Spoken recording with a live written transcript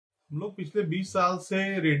हम लोग पिछले 20 साल से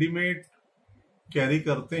रेडीमेड कैरी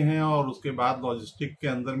करते हैं और उसके बाद लॉजिस्टिक के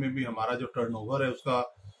अंदर में भी हमारा जो टर्नओवर है उसका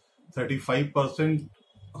 35%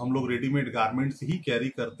 हम लोग रेडीमेड गारमेंट्स ही कैरी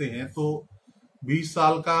करते हैं। तो 20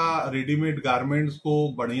 साल का रेडीमेड गारमेंट्स को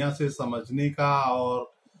बढ़िया से समझने का और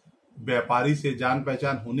व्यापारी से जान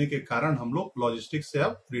पहचान होने के कारण हम लोग लॉजिस्टिक से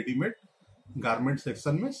अब रेडीमेड गारमेंट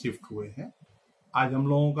सेक्शन में शिफ्ट हुए हैं। आज हम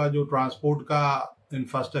लोगों का जो ट्रांसपोर्ट का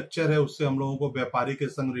इंफ्रास्ट्रक्चर है उससे हम लोगों को व्यापारी के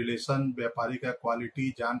संग रिलेशन, व्यापारी का क्वालिटी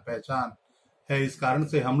जान पहचान है। इस कारण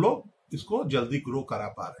से हम लोग इसको जल्दी ग्रो करा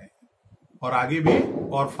पा रहे हैं और आगे भी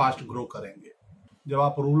और फास्ट ग्रो करेंगे। जब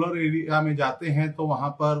आप रूरल एरिया में जाते हैं तो वहां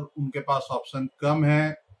पर उनके पास ऑप्शन कम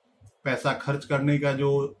है, पैसा खर्च करने का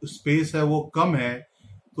जो स्पेस है वो कम है।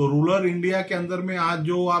 तो रूरल इंडिया के अंदर में आज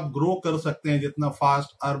जो आप ग्रो कर सकते हैं जितना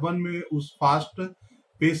फास्ट, अर्बन में उस फास्ट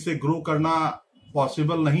पेस से ग्रो करना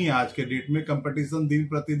पॉसिबल नहीं है। आज के डेट में कंपटीशन दिन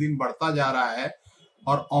प्रतिदिन बढ़ता जा रहा है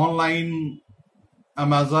और ऑनलाइन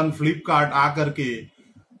अमेजन, फ्लिपकार्ट आकर के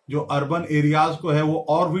जो अर्बन एरियाज को है वो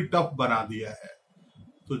और भी टफ बना दिया है।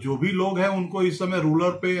 तो जो भी लोग हैं उनको इस समय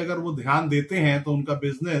रूरल पे अगर वो ध्यान देते हैं तो उनका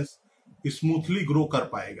बिजनेस स्मूथली ग्रो कर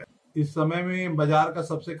पाएगा। इस समय में बाजार का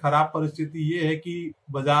सबसे खराब परिस्थिति ये है कि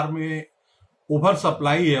बाजार में ओवर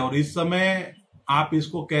सप्लाई है और इस समय आप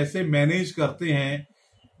इसको कैसे मैनेज करते हैं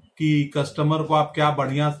कि कस्टमर को आप क्या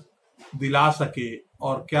बढ़िया दिला सके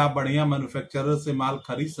और क्या बढ़िया मैन्युफैक्चरर से माल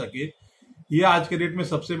खरीद सके, ये आज के डेट में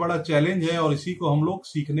सबसे बड़ा चैलेंज है और इसी को हम लोग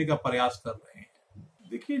सीखने का प्रयास कर रहे हैं।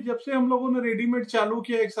 देखिए, जब से हम लोगों ने रेडीमेड चालू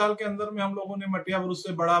किया 1 साल के अंदर में हम लोगों ने मटिया ब्रुश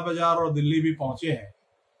से बड़ा बाजार और दिल्ली भी पहुंचे हैं।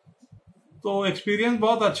 तो एक्सपीरियंस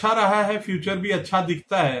बहुत अच्छा रहा है, फ्यूचर भी अच्छा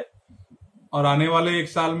दिखता है और आने वाले 1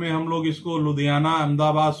 साल में हम लोग इसको लुधियाना,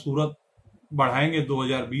 अहमदाबाद, सूरत बढ़ाएंगे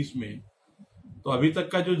 2020 में। तो अभी तक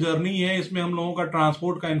का जो जर्नी है इसमें हम लोगों का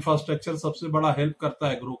ट्रांसपोर्ट का इंफ्रास्ट्रक्चर सबसे बड़ा हेल्प करता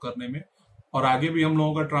है ग्रो करने में और आगे भी हम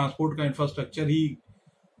लोगों का ट्रांसपोर्ट का इंफ्रास्ट्रक्चर ही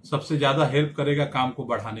सबसे ज्यादा हेल्प करेगा काम को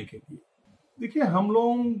बढ़ाने के लिए। देखिए, हम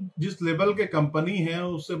लोग जिस लेवल के कंपनी है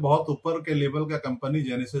उससे बहुत ऊपर के लेवल का कंपनी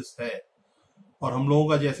जेनेसिस है और हम लोगों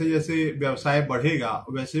का जैसे जैसे व्यवसाय बढ़ेगा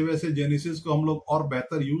वैसे वैसे जेनेसिस को हम लोग और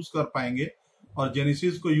बेहतर यूज कर पाएंगे और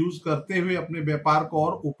जेनेसिस को यूज करते हुए अपने व्यापार को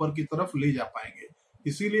और ऊपर की तरफ ले जा पाएंगे।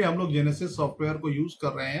 इसीलिए हम लोग जेनेसिस सॉफ्टवेयर को यूज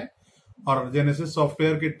कर रहे हैं और जेनेसिस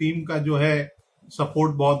सॉफ्टवेयर के टीम का जो है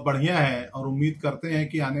सपोर्ट बहुत बढ़िया है और उम्मीद करते हैं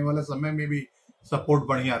कि आने वाले समय में भी सपोर्ट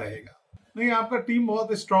बढ़िया रहेगा। नहीं, आपका टीम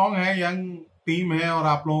बहुत स्ट्रांग है, यंग टीम है और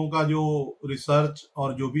आप लोगों का जो रिसर्च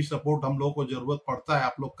और जो भी सपोर्ट हम लोगों को जरूरत पड़ता है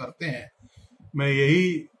आप लोग करते हैं। मैं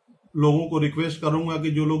यही लोगों को रिक्वेस्ट करूंगा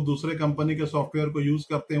कि जो लोग दूसरे कंपनी के सॉफ्टवेयर को यूज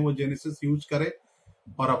करते हैं वो जेनेसिस यूज करें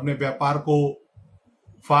और अपने व्यापार को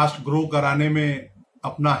फास्ट ग्रो कराने में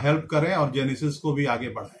अपना हेल्प करें और जेनेसिस को भी आगे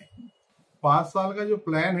बढ़ाएं। 5 साल का जो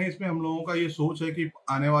प्लान है इसमें हम लोगों का ये सोच है कि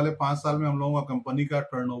आने वाले 5 साल में हम लोगों का कंपनी का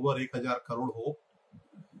टर्नओवर 1000 करोड़ हो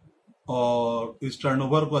और इस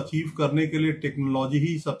टर्नओवर को अचीव करने के लिए टेक्नोलॉजी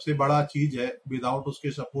ही सबसे बड़ा चीज है। विदाउट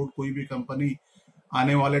उसके सपोर्ट कोई भी कंपनी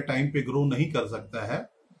आने वाले टाइम पे ग्रो नहीं कर सकता है।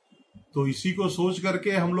 तो इसी को सोच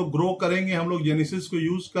करके हम लोग ग्रो करेंगे। हम लोग जेनेसिस को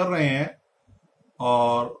यूज कर रहे हैं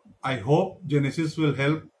और I hope genesis will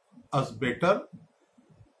help us better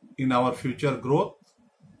in our future growth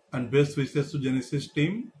and best wishes to Ginesys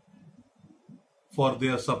team for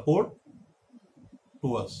their support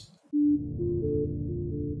to us.